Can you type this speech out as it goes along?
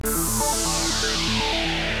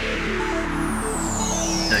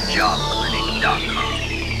thejobclinic.com.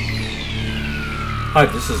 Hi,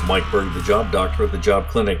 this is Mike Berg, the Job Doctor at the Job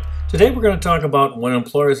Clinic. Today we're going to talk about when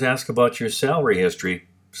employers ask about your salary history,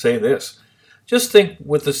 say this. Just think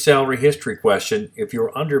with the salary history question, if you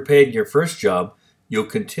were underpaid in your first job, you'll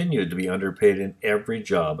continue to be underpaid in every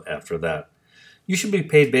job after that. You should be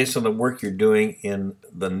paid based on the work you're doing in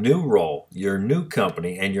the new role, your new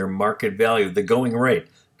company, and your market value, the going rate,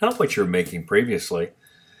 not what you're making previously.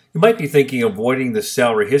 You might be thinking avoiding the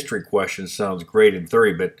salary history question sounds great in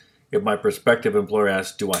theory, but if my prospective employer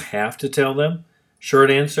asks, do I have to tell them?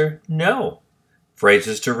 Short answer, no.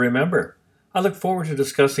 Phrases to remember. I look forward to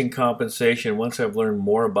discussing compensation once I've learned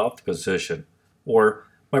more about the position, or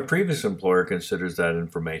my previous employer considers that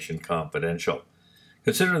information confidential.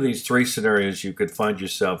 Consider these three scenarios you could find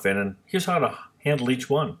yourself in, and here's how to handle each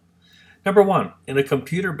one. Number one, in a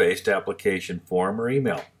computer-based application form or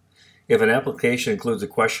email. If an application includes a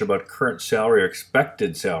question about current salary or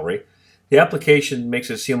expected salary, the application makes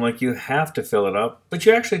it seem like you have to fill it out, but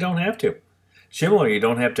you actually don't have to. Similarly, you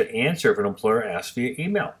don't have to answer if an employer asks via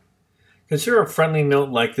email. Consider a friendly note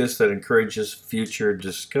like this that encourages future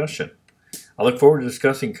discussion. I look forward to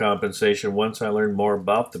discussing compensation once I learn more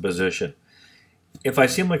about the position. If I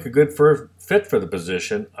seem like a good fit for the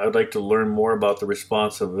position, I would like to learn more about the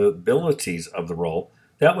responsibilities of the role.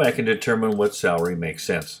 That way I can determine what salary makes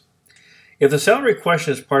sense. If the salary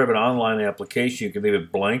question is part of an online application, you can leave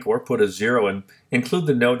it blank or put a 0 and include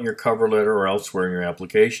the note in your cover letter or elsewhere in your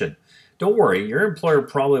application. Don't worry, your employer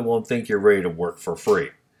probably won't think you're ready to work for free.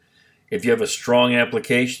 If you have a strong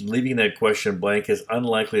application, leaving that question blank is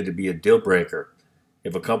unlikely to be a deal breaker.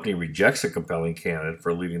 If a company rejects a compelling candidate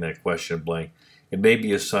for leaving that question blank, it may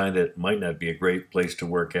be a sign that it might not be a great place to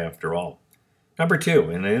work after all. Number two,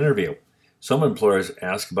 in an interview. Some employers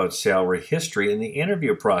ask about salary history in the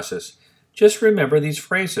interview process. Just remember these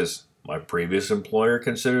phrases. My previous employer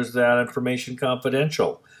considers that information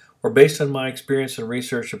confidential, or based on my experience and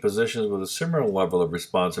research in positions with a similar level of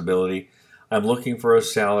responsibility, I'm looking for a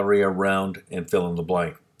salary around and fill in the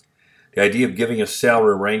blank. The idea of giving a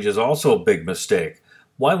salary range is also a big mistake.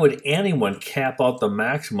 Why would anyone cap out the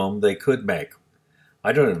maximum they could make?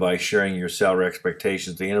 I don't advise sharing your salary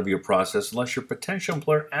expectations in the interview process unless your potential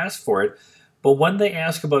employer asks for it, but when they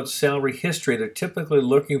ask about salary history, they're typically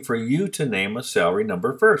looking for you to name a salary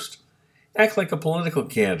number first. Act like a political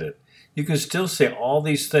candidate. You can still say all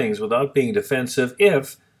these things without being defensive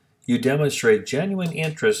if you demonstrate genuine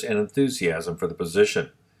interest and enthusiasm for the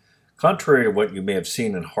position. Contrary to what you may have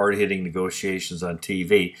seen in hard-hitting negotiations on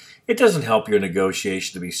TV, it doesn't help your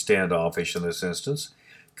negotiation to be standoffish in this instance.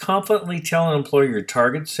 Confidently tell an employer your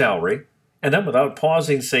target salary, and then without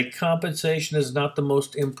pausing say compensation is not the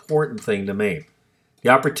most important thing to me. The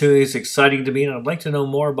opportunity is exciting to me, and I'd like to know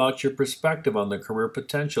more about your perspective on the career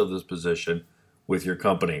potential of this position with your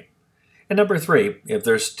company. And number three, if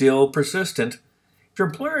they're still persistent, if your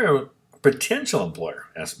employer or potential employer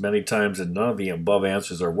asks many times and none of the above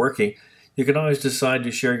answers are working, you can always decide to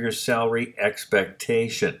share your salary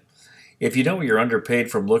expectation. If you know you're underpaid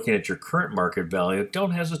from looking at your current market value,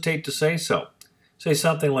 don't hesitate to say so. Say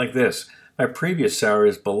something like this. My previous salary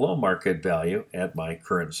is below market value at my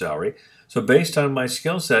current salary, so based on my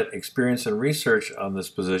skill set, experience, and research on this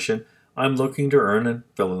position, I'm looking to earn and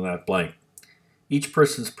fill in that blank. Each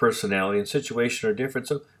person's personality and situation are different,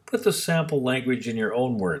 so put the sample language in your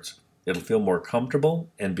own words. It'll feel more comfortable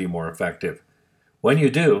and be more effective. When you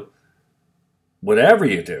do, whatever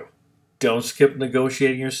you do, don't skip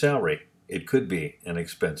negotiating your salary. It could be an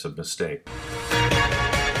expensive mistake.